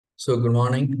So good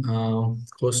morning.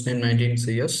 Course name 19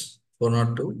 CS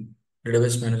 402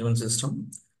 Database Management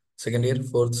System. Second year,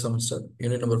 fourth semester.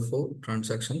 Unit number 4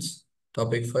 Transactions.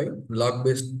 Topic 5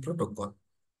 Log-based protocol.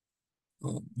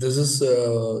 This is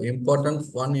important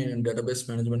one in database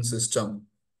management system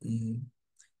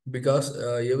because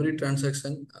every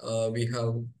transaction we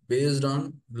have based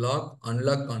on log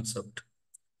unlock concept.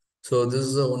 So this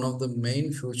is one of the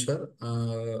main feature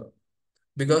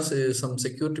because some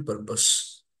security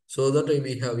purpose. So that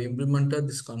we have implemented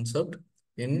this concept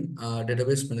in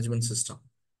database management system.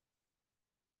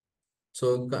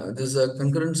 So this is a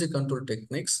concurrency control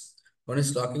techniques. One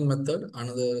is locking method,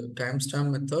 another timestamp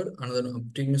method, another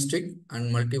optimistic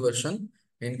and multi-version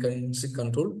in concurrency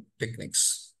control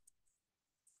techniques.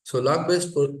 So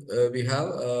log-based, we have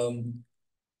a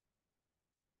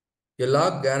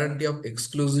log guarantee of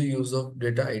exclusive use of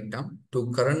data item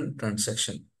to current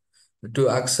transaction. To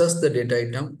access the data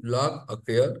item, log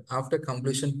occur after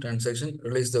completion transaction,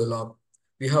 release the log.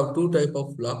 We have two type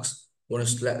of logs. One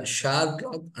is shared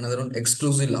log, another one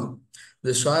exclusive log.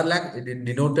 The shared log it is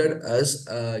denoted as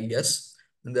yes.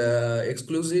 The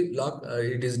exclusive log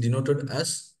it is denoted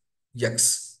as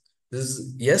X. This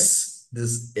is yes, this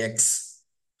is X.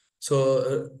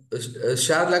 So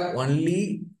shared log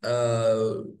only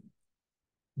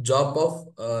job of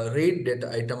read data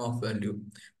item of value,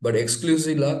 but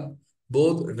exclusive log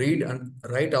both read and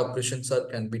write operations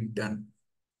can be done.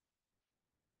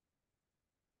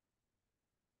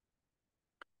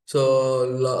 So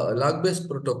log-based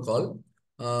protocol,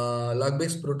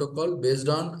 based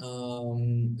on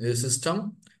a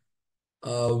system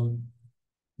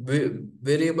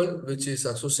variable which is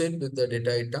associated with the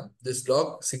data item. This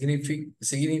log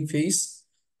signifies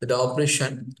the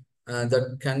operation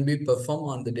that can be performed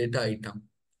on the data item.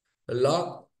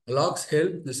 Logs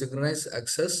help the synchronize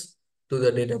access to the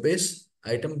database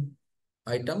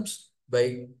items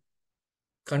by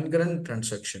concurrent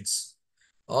transactions.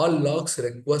 All logs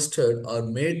requested are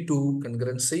made to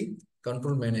concurrency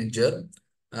control manager.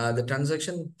 The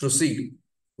transaction proceed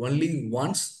only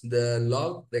once the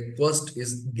log request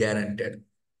is guaranteed.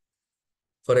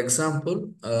 For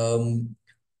example, I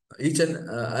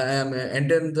am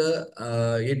entering the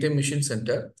ATM machine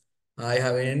center. I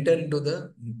have entered into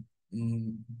the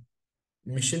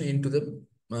machine into the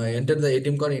enter the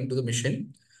ATM card into the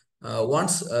machine.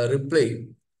 Once reply,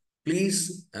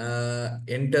 please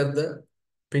enter the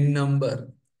PIN number.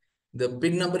 The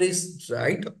PIN number is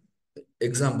right.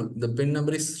 Example, the PIN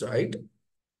number is right.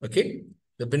 Okay,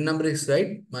 the PIN number is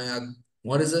right.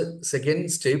 What is the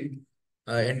second step?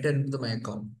 Enter into my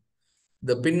account.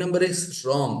 The PIN number is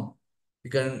wrong. You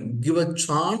can give a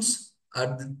chance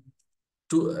at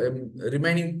the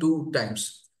remaining 2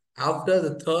 times. After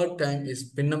the 3rd time is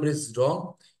PIN number is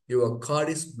wrong, your card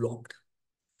is blocked.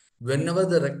 Whenever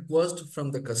the request from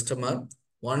the customer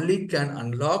only can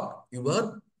unlock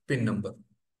your PIN number.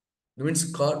 It means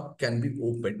card can be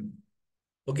opened.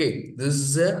 Okay, this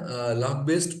is a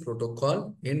log-based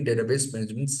protocol in database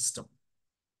management system.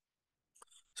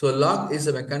 So log is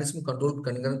a mechanism control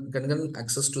concurrent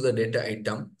access to the data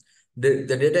item. The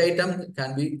data item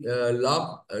can be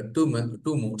logged two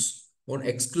modes. One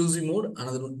exclusive mode,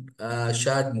 another one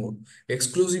shared mode.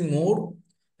 Exclusive mode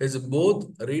is both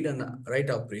read and write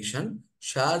operation.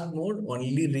 Shared mode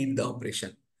only read the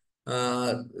operation.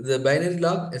 The binary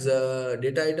log is a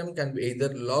data item can be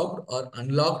either logged or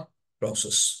unlocked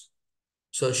process.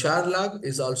 So shared log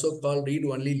is also called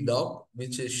read-only log,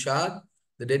 which is shared.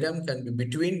 The data can be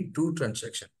between 2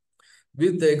 transactions.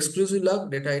 With the exclusive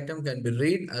log, data item can be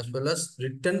read as well as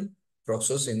written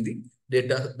process in the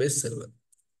database server.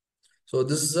 So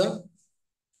this is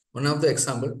one of the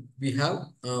example. We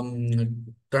have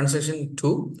transaction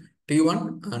 2,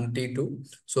 T1 and T2.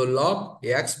 So log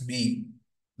XB,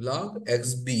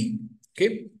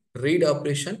 okay, read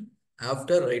operation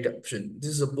after write operation.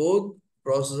 This is both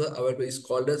processor available is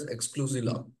called as exclusive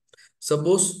log.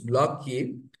 Suppose log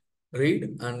A,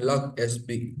 read and log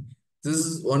SB. This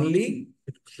is only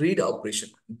read operation.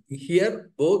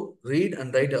 Here, both read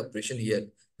and write operation here.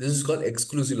 This is called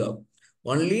exclusive log.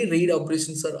 Only read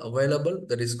operations are available.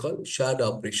 That is called shared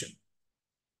operation.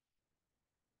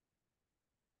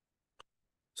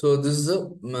 So this is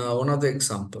one of the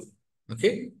example.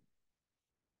 Okay.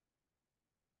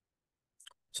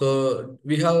 So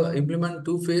we have implement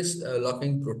two-phase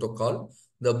locking protocol.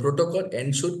 The protocol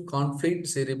ensure conflict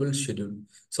seriable schedule.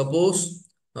 Suppose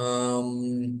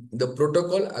the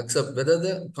protocol accept whether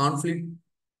the conflict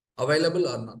available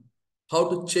or not. How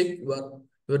to check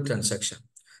your transaction.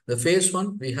 The phase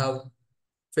 1 we have.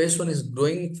 Phase 1 is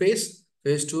growing phase.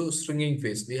 Phase 2 shrinking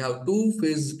phase. We have 2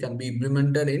 phases can be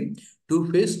implemented in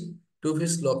 2 phase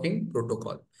two-phase locking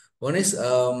protocol. One is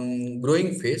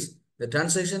growing phase. The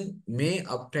transaction may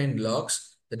obtain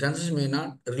locks. The transaction may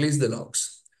not release the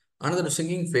locks. Another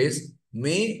sinking phase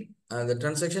may the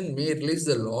transaction may release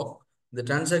the lock. The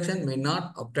transaction may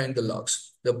not obtain the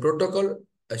locks. The protocol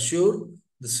assure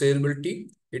the serializability.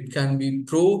 It can be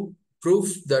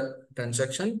proof that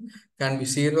transaction can be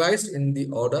serialized in the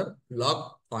order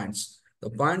lock points, the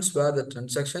points where the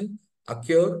transaction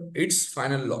occur its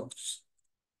final locks.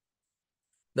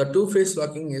 The two-phase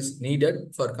locking is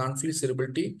needed for conflict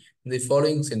serializability in the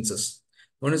following senses.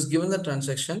 One is given the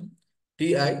transaction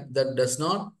TI that does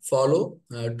not follow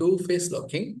two-phase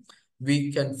locking,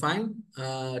 we can find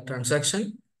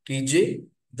transaction TJ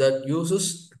that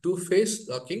uses two-phase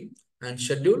locking and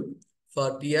schedule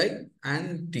for TI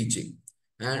and TJ.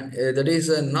 And that is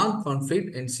a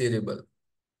non-conflict in seriable.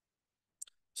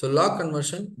 So lock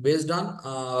conversion based on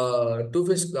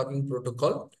two-phase locking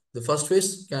protocol. The first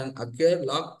phase can occur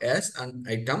lock as an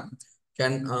item,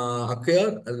 can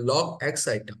occur a lock X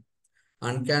item,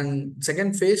 and can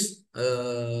second phase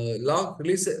lock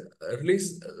release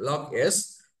lock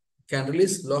S, can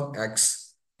release lock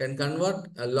X, can convert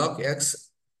a lock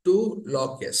X to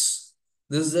lock S.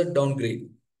 This is a downgrade.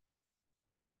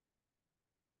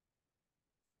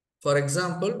 For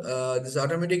example, this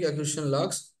automatic acquisition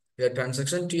locks a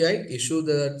transaction TI issue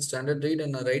the standard read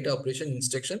and a write operation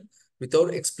instruction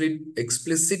without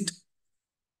explicit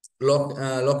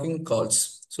locking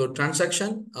calls. So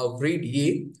transaction of read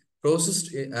A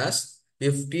processed as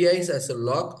if TI is as a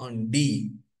lock on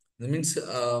D. That means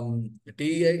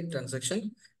TI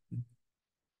transaction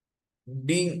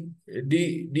D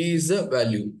is the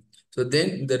value. So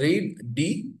then the read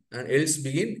D and else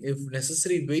begin if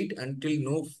necessary wait until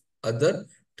no other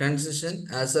transition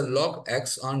as a lock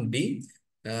X on D,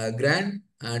 grant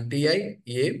TI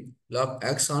A lock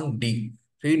X on D.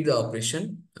 Read the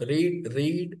operation, read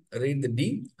the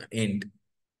D, end.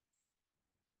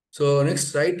 So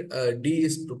next write D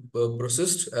is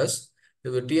processed as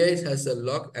if the TI has a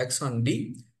lock X on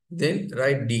D, then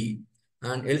write D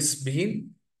and else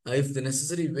begin if the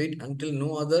necessary wait until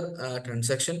no other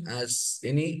transaction has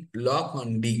any lock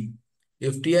on D.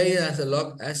 If TI has a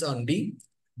lock S on D,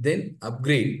 then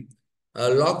upgrade a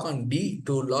lock on D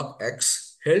to lock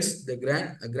X, else the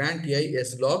grant TI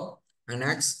as lock and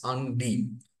X on D.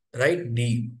 Write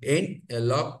D, end a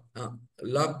lock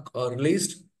or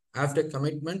released after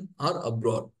commitment or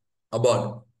abroad.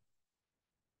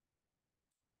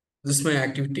 This is my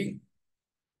activity.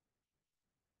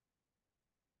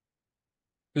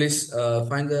 Please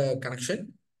find the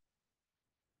connection.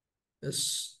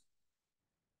 Yes,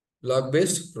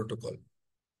 log-based protocol.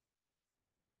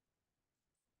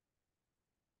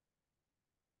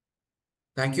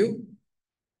 Thank you.